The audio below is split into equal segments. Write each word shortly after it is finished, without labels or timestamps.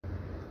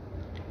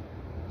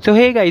So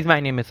hey guys,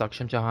 my name is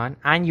Aksham Chauhan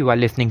and you are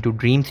listening to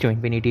Dreams to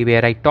Infinity,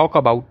 where I talk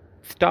about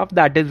stuff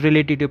that is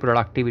related to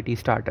productivity,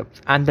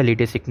 startups and the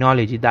latest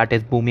technology that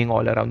is booming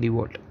all around the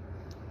world.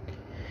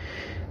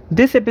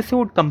 This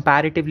episode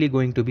comparatively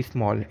going to be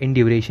small in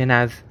duration,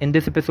 as in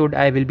this episode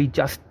I will be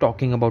just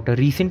talking about a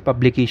recent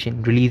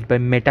publication released by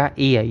Meta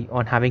AI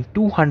on having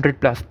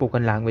 200 plus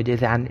spoken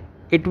languages, and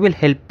it will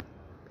help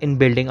in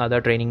building other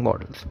training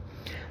models.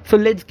 So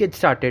let's get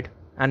started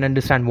and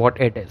understand what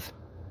it is.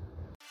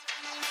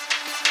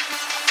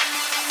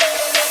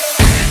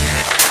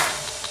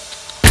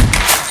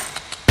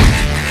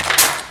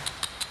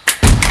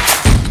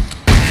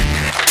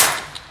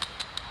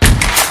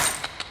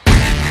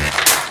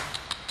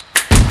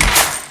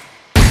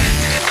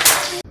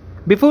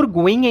 Before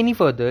going any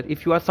further,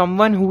 if you are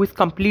someone who is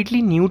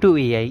completely new to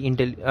AI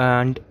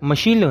and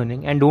machine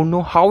learning and don't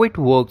know how it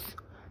works,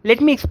 let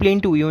me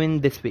explain to you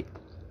in this way.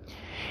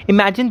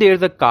 Imagine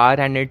there's a car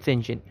and its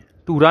engine.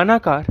 To run a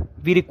car,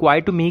 we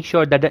require to make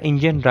sure that the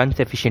engine runs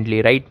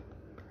efficiently, right?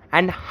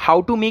 And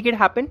how to make it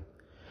happen?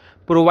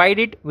 Provide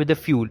it with the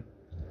fuel.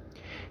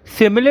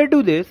 Similar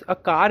to this, a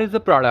car is a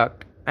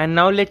product, and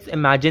now let's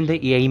imagine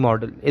the AI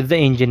model is the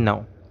engine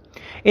now.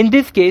 In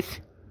this case,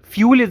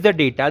 fuel is the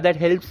data that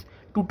helps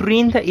to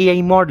train the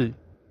AI model.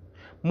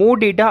 More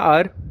data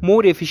are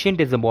more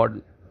efficient as a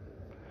model.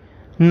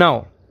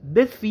 Now,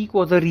 this week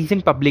was a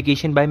recent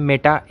publication by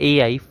Meta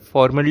AI,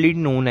 formerly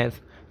known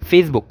as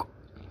Facebook,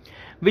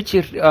 which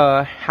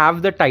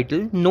have the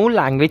title No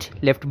Language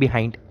Left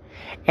Behind,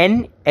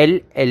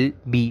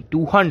 NLLB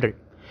 200.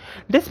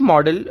 This new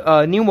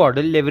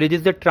model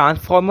leverages the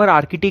transformer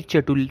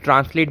architecture to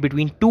translate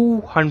between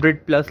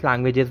 200 plus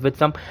languages, with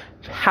some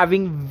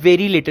having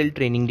very little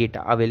training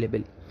data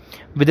available,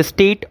 with a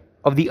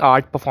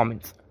state-of-the-art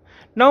performance.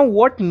 Now,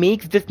 what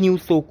makes this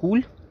news so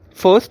cool?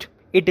 First,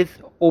 it is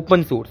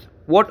open source.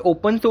 What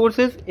open source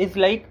is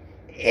like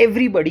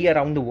everybody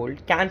around the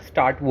world can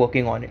start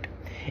working on it,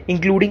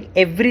 including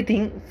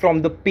everything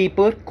from the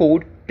paper,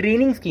 code,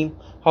 training scheme,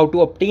 how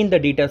to obtain the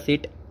data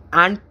set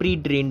and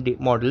pre-trained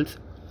models.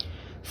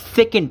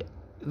 Second,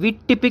 we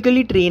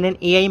typically train an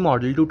AI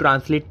model to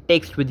translate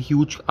text with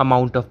huge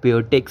amount of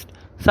pure text,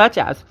 such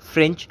as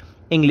French,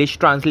 English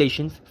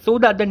translations, so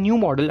that the new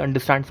model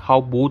understands how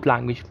both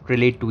languages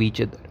relate to each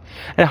other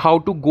and how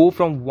to go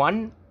from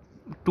one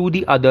to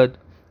the other,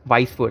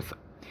 vice versa.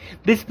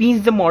 This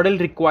means the model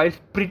requires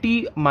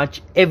pretty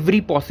much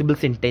every possible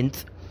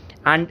sentence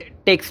and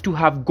text to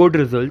have good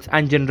results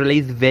and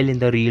generalize well in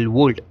the real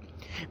world,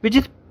 which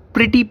is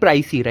pretty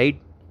pricey, right?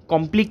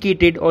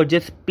 Complicated or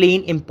just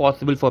plain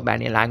impossible for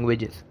many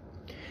languages.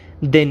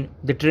 Then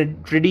the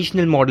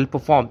traditional model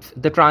performs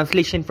the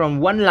translation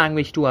from one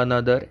language to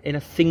another in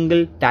a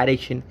single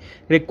direction,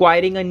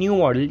 requiring a new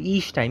model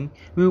each time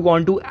we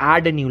want to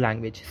add a new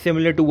language,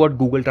 similar to what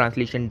Google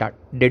Translation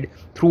did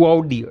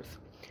throughout the years.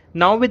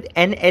 Now with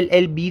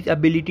NLLB's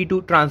ability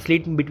to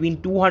translate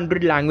between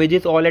 200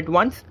 languages all at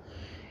once,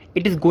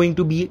 it is going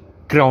to be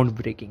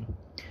groundbreaking.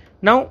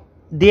 Now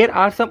there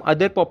are some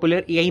other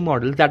popular AI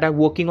models that are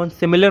working on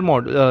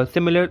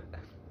similar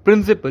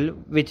principle,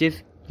 which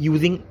is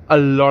using a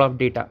lot of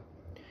data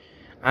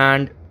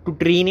and to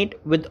train it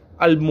with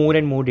more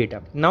and more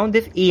data. Now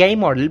this AI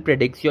model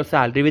predicts your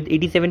salary with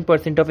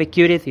 87% of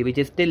accuracy, which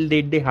is still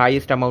the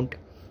highest amount.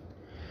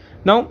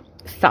 Now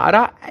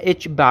Sarah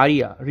H.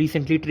 Baria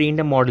recently trained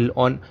a model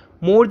on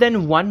more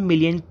than 1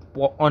 million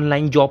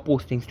online job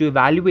postings to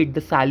evaluate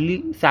the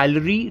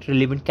salary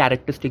relevant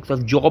characteristics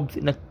of jobs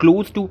in a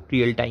close to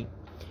real time.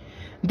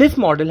 This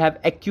model have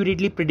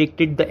accurately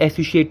predicted the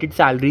associated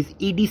salaries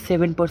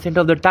 87%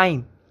 of the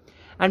time,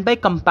 and by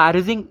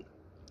comparison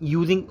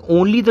using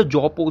only the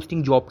job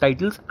posting job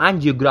titles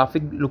and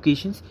geographic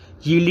locations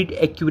yielded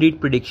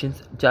accurate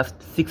predictions just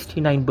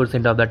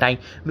 69% of the time,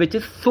 which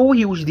is so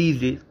huge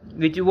these days,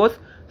 which was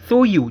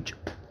so huge.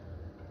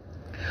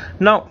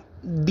 Now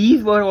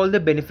these were all the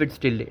benefits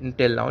till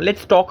now.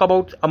 Let's talk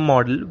about a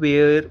model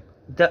where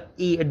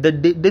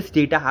this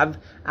data have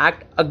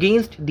act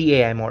against the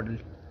AI model.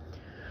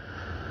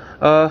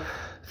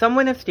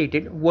 Someone has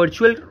stated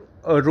virtual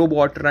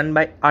robot run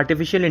by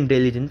artificial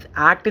intelligence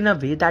act in a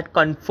way that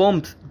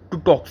conforms to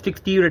toxic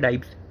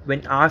stereotypes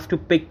when asked to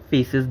pick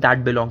faces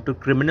that belong to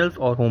criminals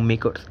or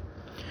homemakers.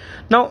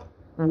 Now,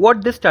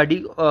 what this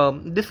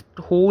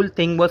whole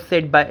thing was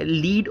said by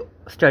lead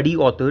study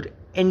author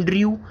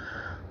Andrew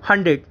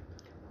Hundred,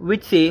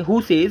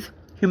 who says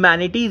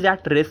humanity is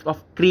at risk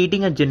of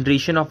creating a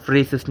generation of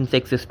racist and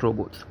sexist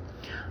robots.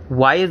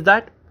 Why is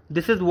that?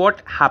 This is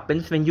what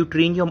happens when you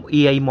train your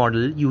AI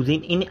model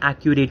using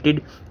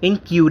curated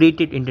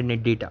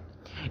internet data.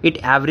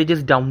 It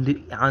averages down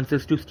the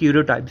answers to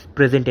stereotypes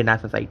present in our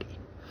society.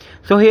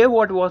 So here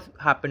what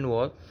happened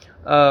was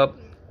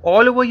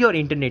all over your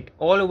internet,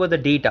 all over the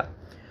data,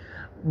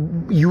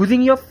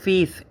 using your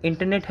face,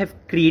 internet have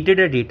created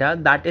a data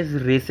that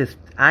is racist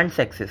and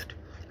sexist.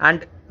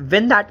 And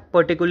when that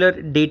particular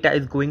data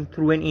is going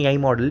through an AI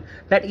model,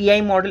 that AI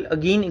model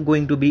again is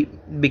going to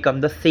become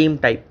the same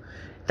type,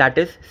 that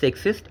is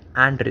sexist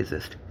and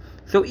racist.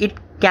 So it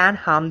can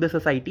harm the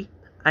society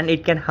and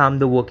it can harm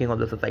the working of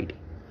the society.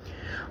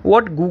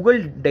 What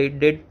Google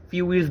did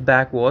few years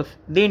back was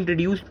they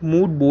introduced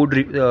mood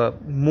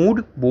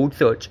board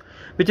search,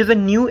 which is a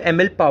new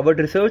ML powered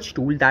research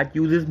tool that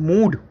uses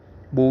mood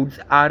boards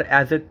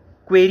as a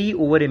query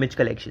over image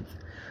collections.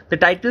 The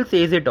title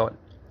says it all.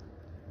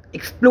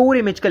 Explore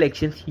image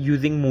collections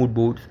using mood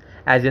boards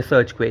as your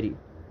search query.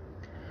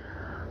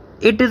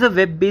 It is a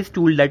web-based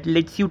tool that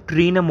lets you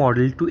train a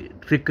model to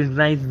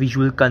recognize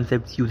visual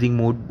concepts using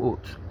mood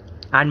boards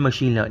and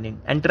machine learning,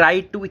 and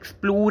try to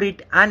explore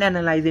it and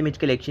analyze image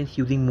collections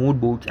using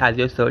mood boards as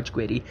your search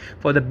query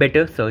for the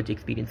better search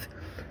experience.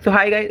 So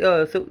hi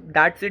guys, so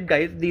that's it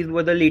guys. These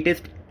were the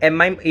latest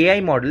AI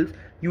models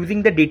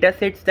using the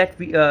datasets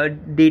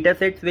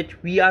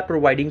which we are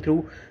providing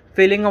through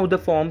filling out the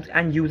forms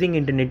and using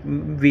internet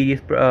various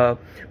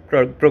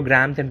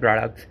programs and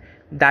products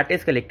that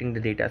is collecting the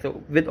data.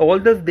 So with all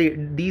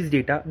these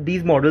data,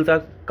 these models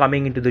are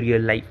coming into the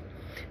real life.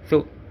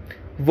 So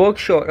work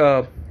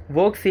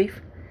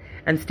safe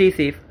and stay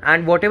safe,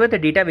 and whatever the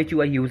data which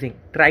you are using,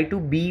 try to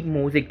be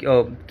more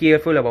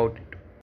careful about it.